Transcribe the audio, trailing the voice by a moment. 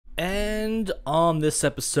And on this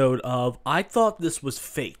episode of I Thought This Was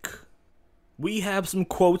Fake, we have some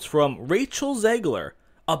quotes from Rachel Zegler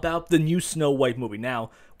about the new Snow White movie. Now,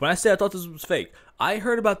 when I say I thought this was fake, I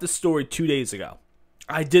heard about this story 2 days ago.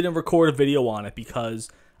 I didn't record a video on it because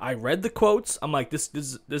I read the quotes. I'm like, this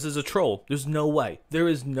is a troll. There's no way. There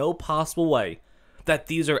is no possible way that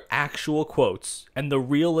these are actual quotes and the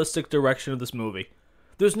realistic direction of this movie.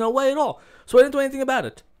 There's no way at all. So I didn't do anything about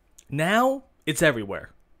it. Now, it's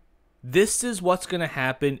everywhere. This is what's going to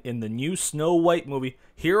happen in the new Snow White movie.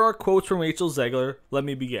 Here are quotes from Rachel Zegler. Let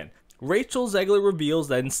me begin. Rachel Zegler reveals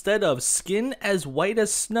that instead of skin as white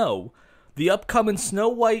as snow, the upcoming Snow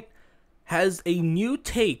White has a new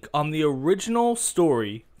take on the original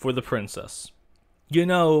story for the princess. You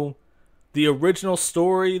know, the original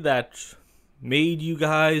story that made you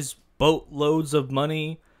guys boatloads of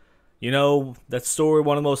money. You know, that story,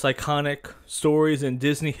 one of the most iconic stories in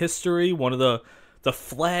Disney history, one of the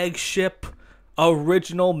flagship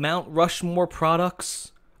original Mount Rushmore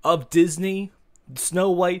products of Disney,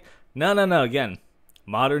 Snow White. No, again,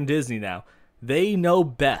 modern Disney now. They know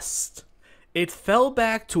best. It fell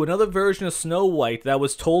back to another version of Snow White that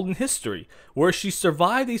was told in history, where she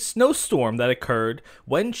survived a snowstorm that occurred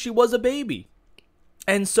when she was a baby.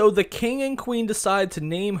 And so the king and queen decided to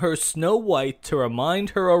name her Snow White to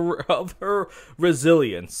remind her of her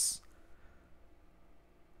resilience.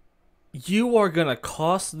 You are going to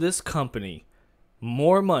cost this company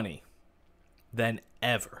more money than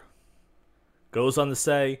ever. Goes on to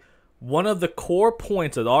say, one of the core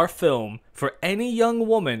points of our film for any young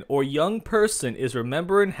woman or young person is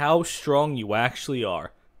remembering how strong you actually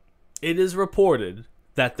are. It is reported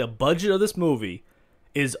that the budget of this movie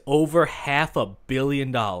is over $500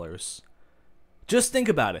 million. Just think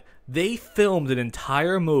about it. They filmed an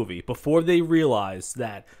entire movie before they realized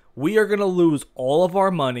that we are going to lose all of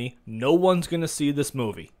our money. No one's going to see this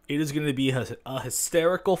movie. It is going to be a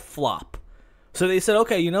hysterical flop. So they said,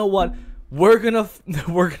 okay, you know what? We're going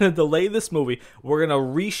to delay this movie. We're going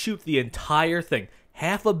to reshoot the entire thing.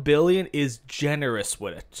 $500 million is generous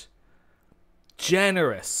with it.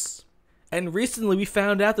 Generous. And recently we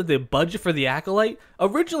found out that the budget for The Acolyte,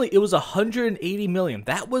 originally it was $180 million.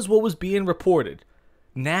 That was what was being reported.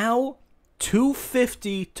 Now,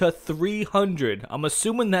 $250 to $300. I'm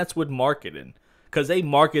assuming that's with marketing, because they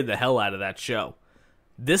marketed the hell out of that show.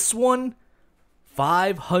 This one,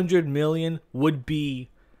 $500 million would be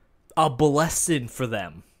a blessing for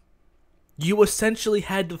them. You essentially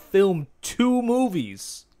had to film 2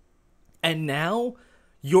 movies. And now,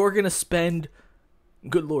 you're going to spend,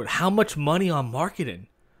 good Lord, how much money on marketing?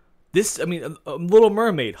 Little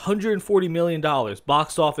Mermaid, $140 million,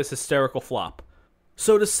 box office hysterical flop.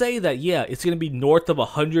 So to say that, yeah, it's going to be north of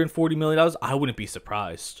 $140 million, I wouldn't be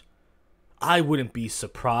surprised. I wouldn't be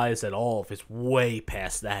surprised at all if it's way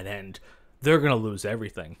past that end. They're going to lose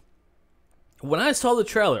everything. When I saw the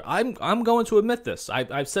trailer, I'm going to admit this.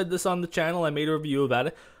 I've said this on the channel. I made a review about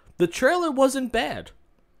it. The trailer wasn't bad.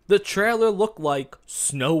 The trailer looked like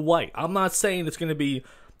Snow White. I'm not saying it's going to be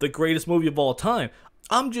the greatest movie of all time.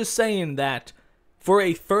 I'm just saying that for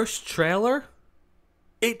a first trailer,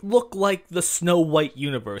 it looked like the Snow White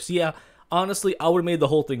universe. Yeah, honestly, I would have made the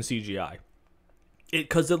whole thing CGI.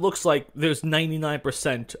 Because it looks like there's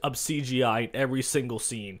 99% of CGI in every single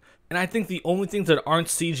scene. And I think the only things that aren't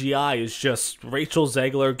CGI is just Rachel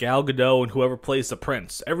Zegler, Gal Gadot, and whoever plays the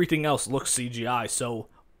prince. Everything else looks CGI, so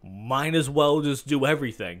might as well just do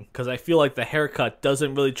everything. Because I feel like the haircut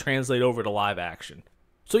doesn't really translate over to live action.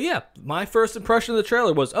 So yeah, my first impression of the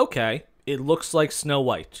trailer was, okay, it looks like Snow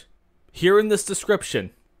White. Hearing this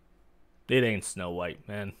description, it ain't Snow White,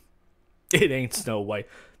 man. It ain't Snow White.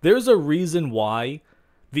 There's a reason why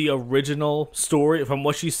the original story, from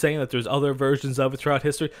what she's saying, that there's other versions of it throughout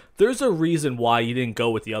history, there's a reason why you didn't go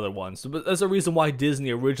with the other ones. But there's a reason why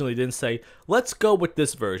Disney originally didn't say, let's go with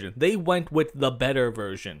this version. They went with the better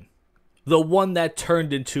version. The one that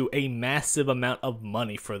turned into a massive amount of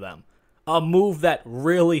money for them. A move that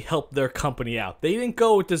really helped their company out. They didn't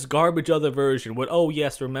go with this garbage other version with, oh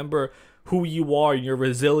yes, remember who you are and your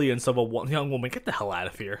resilience of a young woman. Get the hell out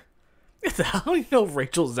of here. I don't even know if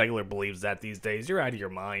Rachel Zegler believes that these days. You're out of your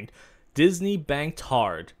mind. Disney banked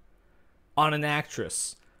hard on an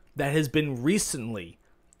actress that has been recently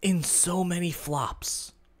in so many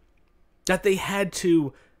flops that they had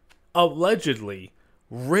to allegedly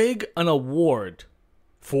rig an award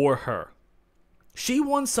for her. She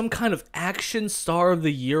won some kind of Action Star of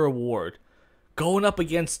the Year award going up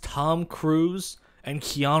against Tom Cruise and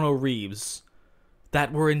Keanu Reeves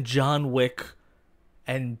that were in John Wick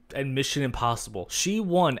and Mission Impossible. She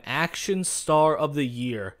won Action Star of the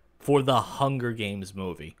Year for the Hunger Games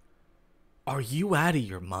movie. Are you out of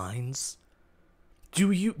your minds?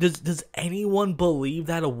 Does anyone believe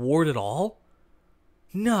that award at all?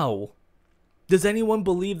 No. Does anyone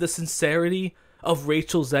believe the sincerity of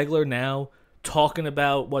Rachel Zegler now talking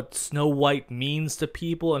about what Snow White means to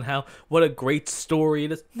people and what a great story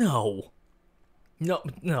it is? No.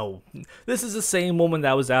 No. This is the same woman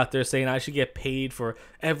that was out there saying I should get paid for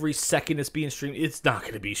every second it's being streamed. It's not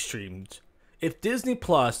going to be streamed. If Disney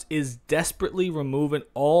Plus is desperately removing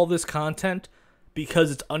all this content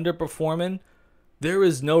because it's underperforming, there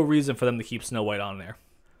is no reason for them to keep Snow White on there.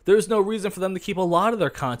 There's no reason for them to keep a lot of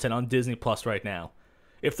their content on Disney Plus right now.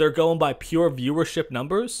 If they're going by pure viewership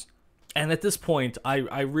numbers, and at this point,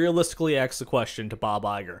 I realistically ask the question to Bob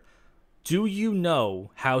Iger, do you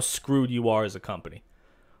know how screwed you are as a company?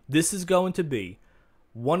 This is going to be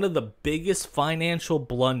one of the biggest financial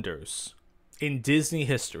blunders in Disney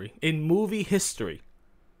history, in movie history.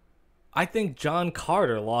 I think John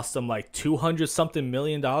Carter lost them like $200-something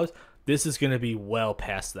million. This is going to be well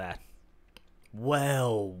past that.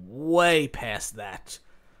 Way past that.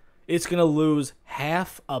 It's going to lose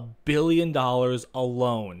 $500 million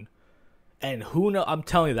alone. And who knows, I'm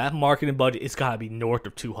telling you, that marketing budget, it's got to be north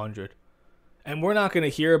of 200. And we're not going to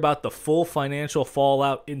hear about the full financial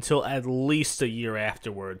fallout until at least a year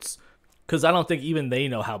afterwards. Because I don't think even they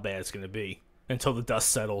know how bad it's going to be until the dust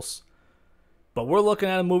settles. But we're looking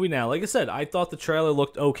at a movie now. Like I said, I thought the trailer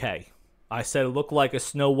looked okay. I said it looked like a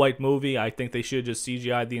Snow White movie. I think they should have just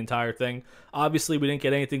CGI'd the entire thing. Obviously, we didn't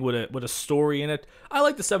get anything with a story in it. I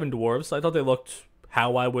like the Seven Dwarves. I thought they looked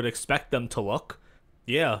how I would expect them to look.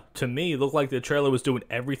 Yeah, to me, it looked like the trailer was doing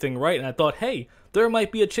everything right. And I thought, hey, there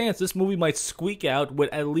might be a chance this movie might squeak out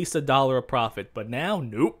with at least $1 of profit. But now,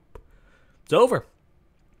 nope. It's over.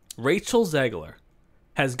 Rachel Zegler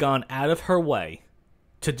has gone out of her way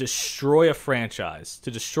to destroy a franchise,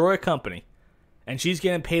 to destroy a company. And she's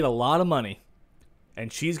getting paid a lot of money.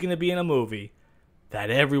 And she's going to be in a movie that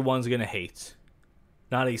everyone's going to hate.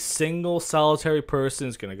 Not a single solitary person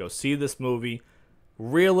is going to go see this movie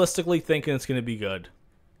realistically thinking it's going to be good.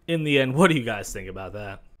 In the end, what do you guys think about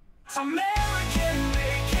that? American,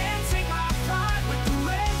 they can't take my pride. With the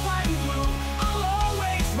red, white, and blue, I'll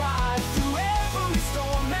always ride through every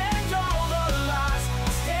storm and all the lies. I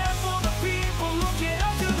stand for the people looking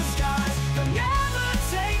up to the skies. They'll never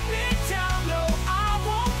take me down, no, I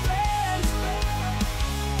won't bend.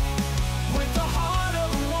 With the heart of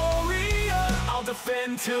a warrior, I'll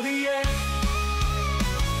defend till the end.